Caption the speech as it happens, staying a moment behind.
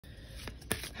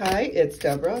Hi, it's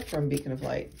Deborah from Beacon of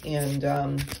Light, and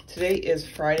today is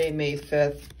Friday, May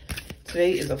 5th.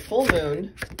 Today is a full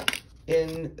moon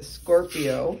in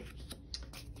Scorpio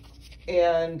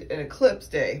and an eclipse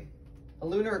day, a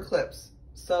lunar eclipse.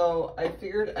 So I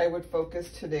figured I would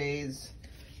focus today's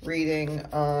reading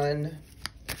on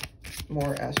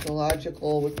more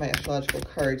astrological, with my astrological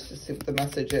cards, to see what the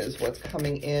message is, what's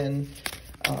coming in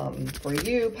for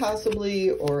you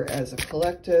possibly, or as a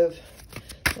collective.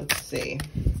 Let's see,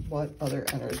 what other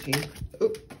energy?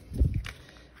 Oop.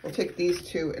 We'll take these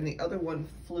two, and the other one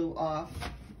flew off,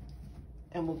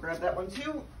 and we'll grab that one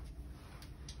too.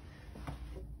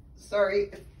 Sorry,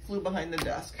 it flew behind the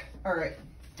desk. All right.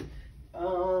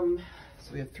 So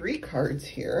we have 3 cards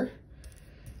here.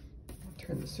 I'll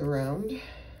turn this around.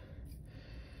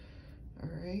 All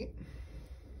right.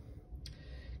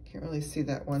 Can't really see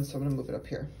that one, so I'm gonna move it up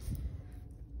here.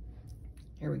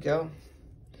 Here we go.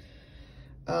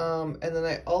 And then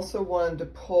I also wanted to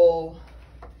pull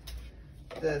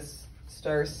this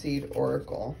Starseed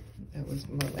Oracle. That was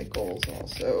one of my goals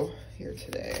also here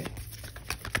today.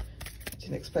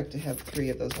 Didn't expect to have 3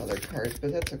 of those other cards,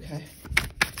 but that's okay.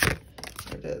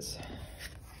 There it is.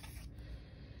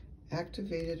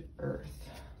 Activated Earth.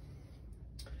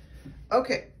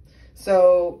 Okay,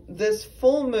 so this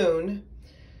full moon,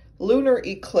 lunar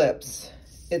eclipse,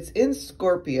 it's in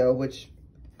Scorpio, which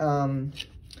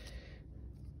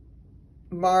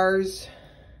Mars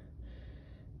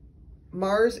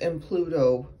and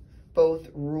Pluto both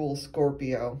rule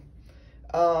Scorpio.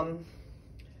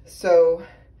 So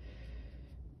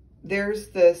there's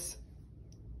this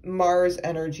Mars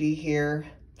energy here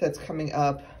that's coming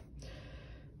up.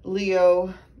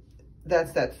 Leo,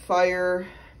 that's that fire.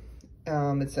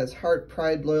 It says heart,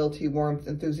 pride, loyalty, warmth,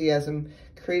 enthusiasm,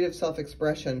 creative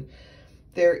self-expression.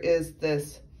 There is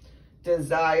this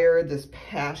desire, this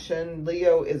passion.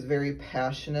 Leo is very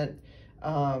passionate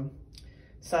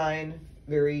sign,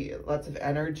 lots of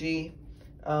energy.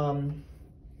 And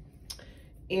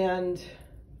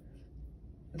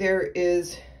there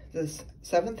is this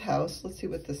 7th house. Let's see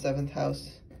what the 7th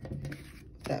house,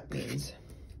 that means.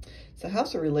 It's a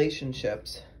house of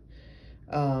relationships,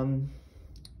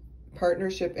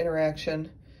 partnership,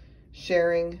 interaction,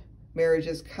 sharing,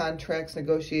 marriages, contracts,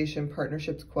 negotiation,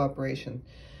 partnerships, cooperation.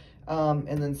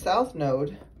 And then South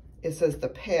Node, it says the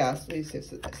past. Let me see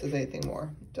if it says anything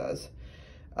more. It does.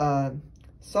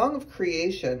 Song of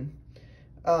Creation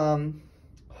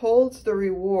holds the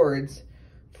rewards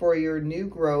for your new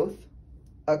growth,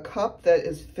 a cup that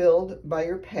is filled by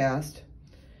your past,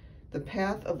 the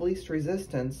path of least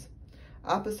resistance,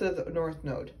 opposite of the North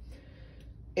Node.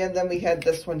 And then we had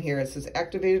this one here. It says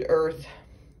Activated Earth,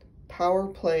 power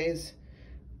plays,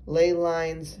 ley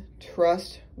lines,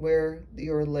 trust where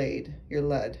you're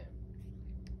led.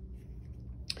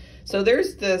 So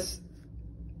there's this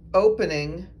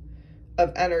opening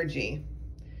of energy.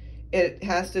 It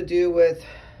has to do with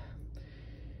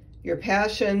your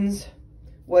passions,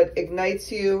 what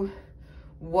ignites you,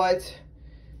 what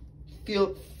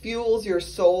fuels your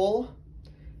soul.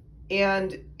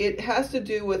 And it has to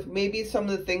do with maybe some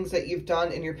of the things that you've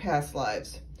done in your past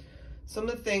lives. Some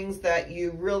of the things that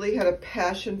you really had a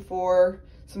passion for,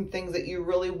 some things that you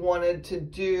really wanted to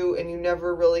do and you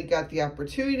never really got the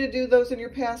opportunity to do those in your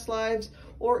past lives,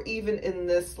 or even in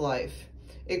this life.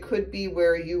 It could be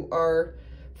where you are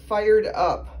fired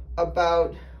up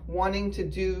about wanting to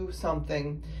do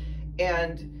something,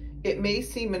 and it may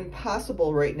seem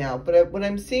impossible right now, but what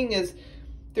I'm seeing is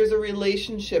there's a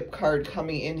relationship card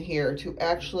coming in here to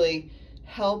actually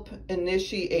help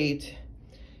initiate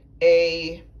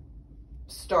a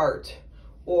start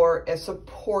or a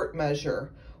support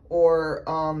measure or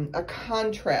a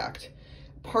contract,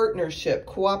 partnership,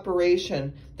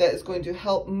 cooperation that is going to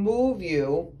help move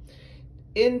you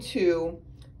into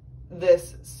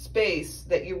this space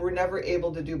that you were never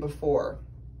able to do before.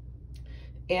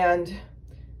 And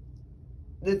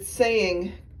it's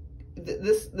saying,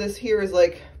 this here is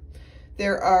like,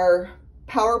 there are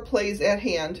power plays at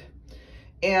hand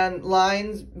and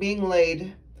lines being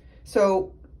laid.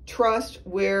 So trust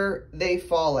where they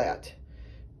fall at.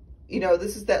 You know,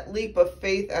 this is that leap of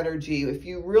faith energy. If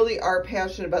you really are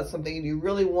passionate about something and you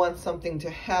really want something to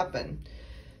happen,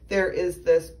 there is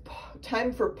this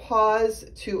time for pause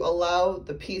to allow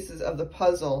the pieces of the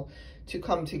puzzle to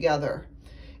come together.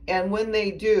 And when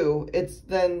they do, it's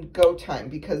then go time,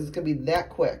 because it's going to be that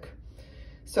quick.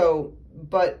 So,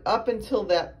 but up until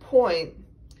that point,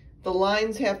 the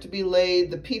lines have to be laid,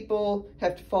 the people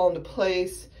have to fall into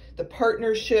place, the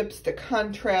partnerships, the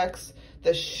contracts,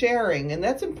 the sharing, and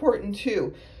that's important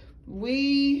too.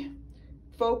 We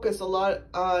focus a lot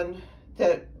on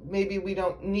that maybe we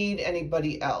don't need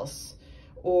anybody else,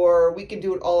 or we can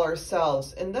do it all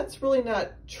ourselves. And that's really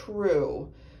not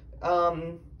true.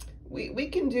 We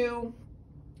can do,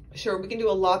 sure, we can do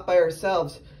a lot by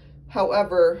ourselves.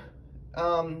 However,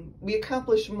 we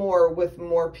accomplish more with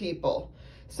more people.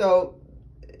 So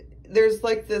there's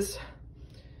like this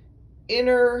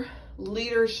inner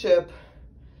leadership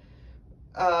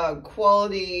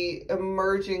quality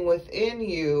emerging within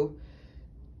you,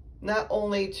 not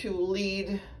only to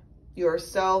lead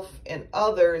yourself and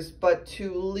others, but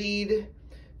to lead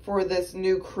for this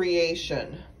new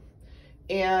creation.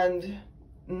 And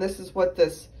this is what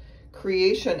this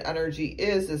creation energy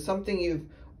is something you've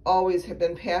always have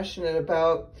been passionate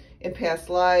about in past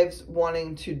lives,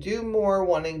 wanting to do more,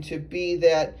 wanting to be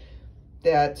that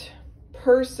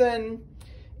person.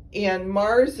 And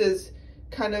Mars is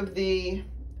kind of the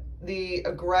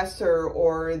aggressor,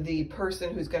 or the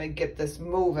person who's going to get this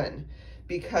moving,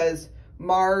 because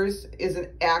Mars is an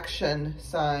action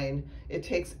sign. It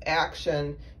takes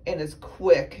action, and it's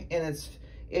quick, and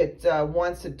it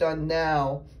wants it done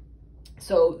now.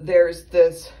 So there's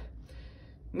this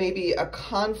maybe a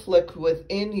conflict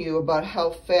within you about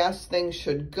how fast things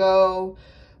should go,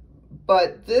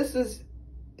 but this is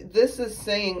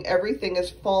saying everything is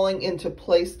falling into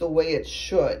place the way it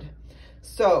should.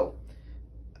 So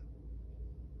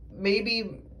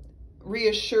maybe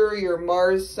reassure your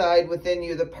Mars side within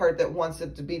you, the part that wants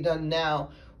it to be done now,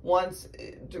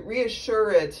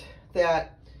 reassure it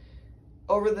that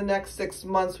over the next 6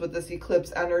 months with this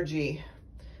eclipse energy,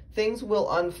 things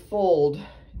will unfold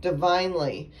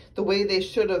divinely the way they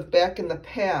should have back in the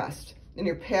past, in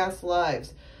your past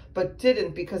lives, but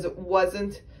didn't, because it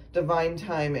wasn't divine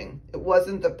timing. It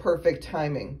wasn't the perfect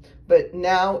timing, but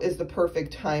now is the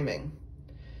perfect timing.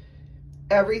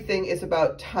 Everything is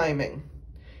about timing,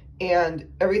 and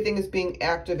everything is being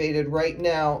activated right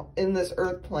now in this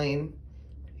earth plane,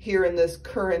 here in this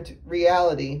current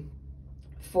reality,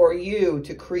 for you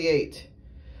to create,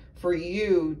 for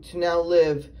you to now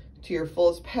live to your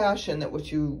fullest passion, that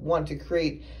what you want to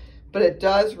create. But it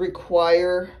does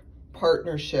require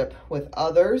partnership with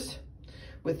others,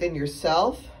 within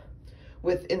yourself,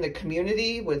 within the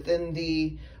community, within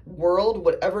the world,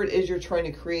 whatever it is you're trying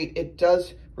to create. It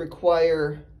does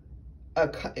require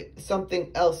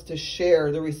something else to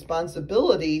share the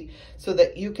responsibility so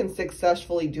that you can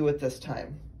successfully do it this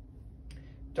time.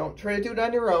 Don't try to do it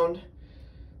on your own.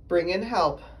 Bring in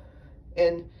help,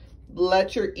 and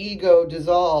let your ego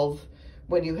dissolve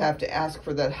when you have to ask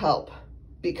for that help,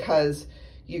 because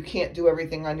you can't do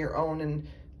everything on your own. And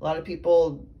a lot of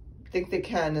people think they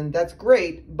can, and that's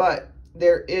great, but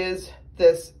there is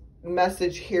this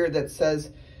message here that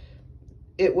says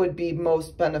it would be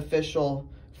most beneficial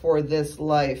for this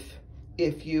life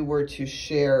if you were to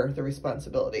share the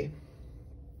responsibility.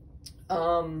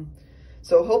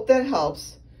 So hope that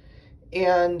helps,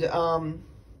 and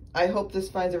I hope this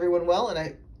finds everyone well,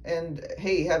 and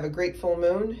hey, have a great full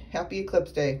moon. Happy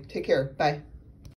eclipse day. Take care. Bye.